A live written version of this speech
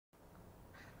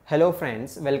Hello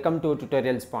friends, welcome to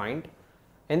Tutorials Point.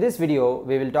 In this video,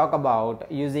 we will talk about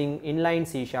using inline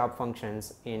C#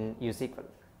 functions in USQL.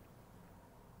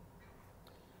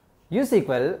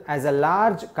 USQL has a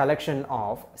large collection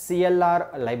of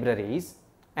CLR libraries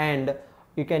and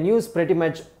you can use pretty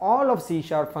much all of C#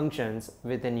 functions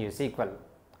within USQL.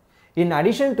 In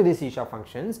addition to the C#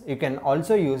 functions, you can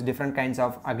also use different kinds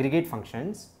of aggregate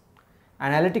functions,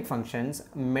 analytic functions,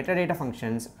 metadata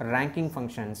functions, ranking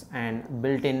functions and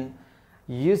built-in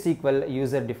USQL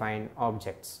user-defined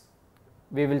objects.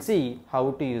 We will see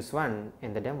how to use one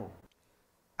in the demo.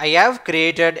 I have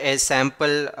created a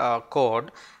sample code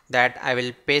that I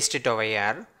will paste it over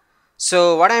here.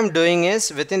 So what I am doing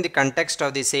is, within the context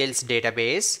of the sales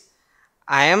database,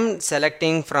 I am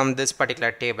selecting from this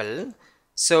particular table.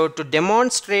 So to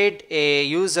demonstrate a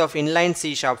use of inline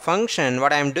C# function,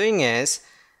 what I am doing is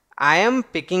I am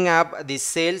picking up the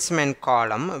salesman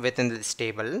column within this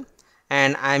table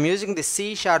and I am using the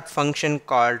C# function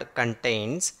called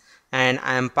contains and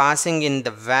I am passing in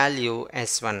the value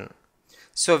S1.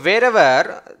 So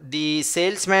wherever the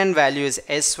salesman value is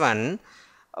S1,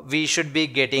 we should be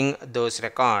getting those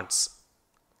records,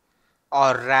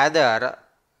 or rather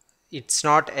it's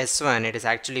not S1, it is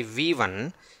actually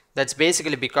V1. That's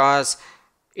basically because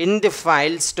in the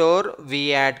file store we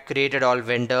had created all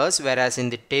vendors, whereas in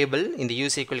the table, in the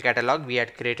USQL catalog, we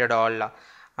had created all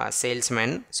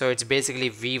salesmen. So it's basically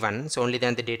V1, so only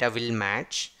then the data will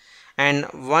match. And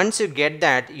once you get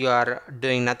that, you are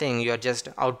doing nothing, you are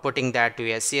just outputting that to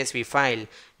a CSV file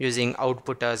using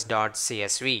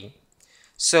outputters.csv.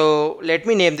 So let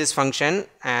me name this function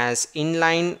as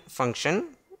inline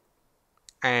function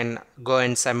and go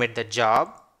and submit the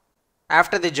job.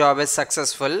 After the job is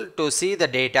successful, to see the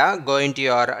data, go into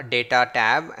your data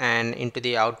tab and into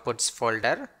the outputs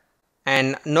folder,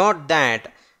 and note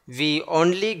that we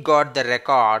only got the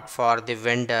record for the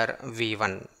vendor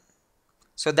V1.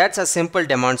 So that's a simple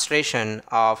demonstration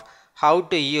of how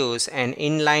to use an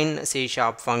inline C#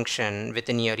 function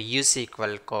within your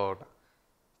USQL code.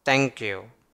 Thank you.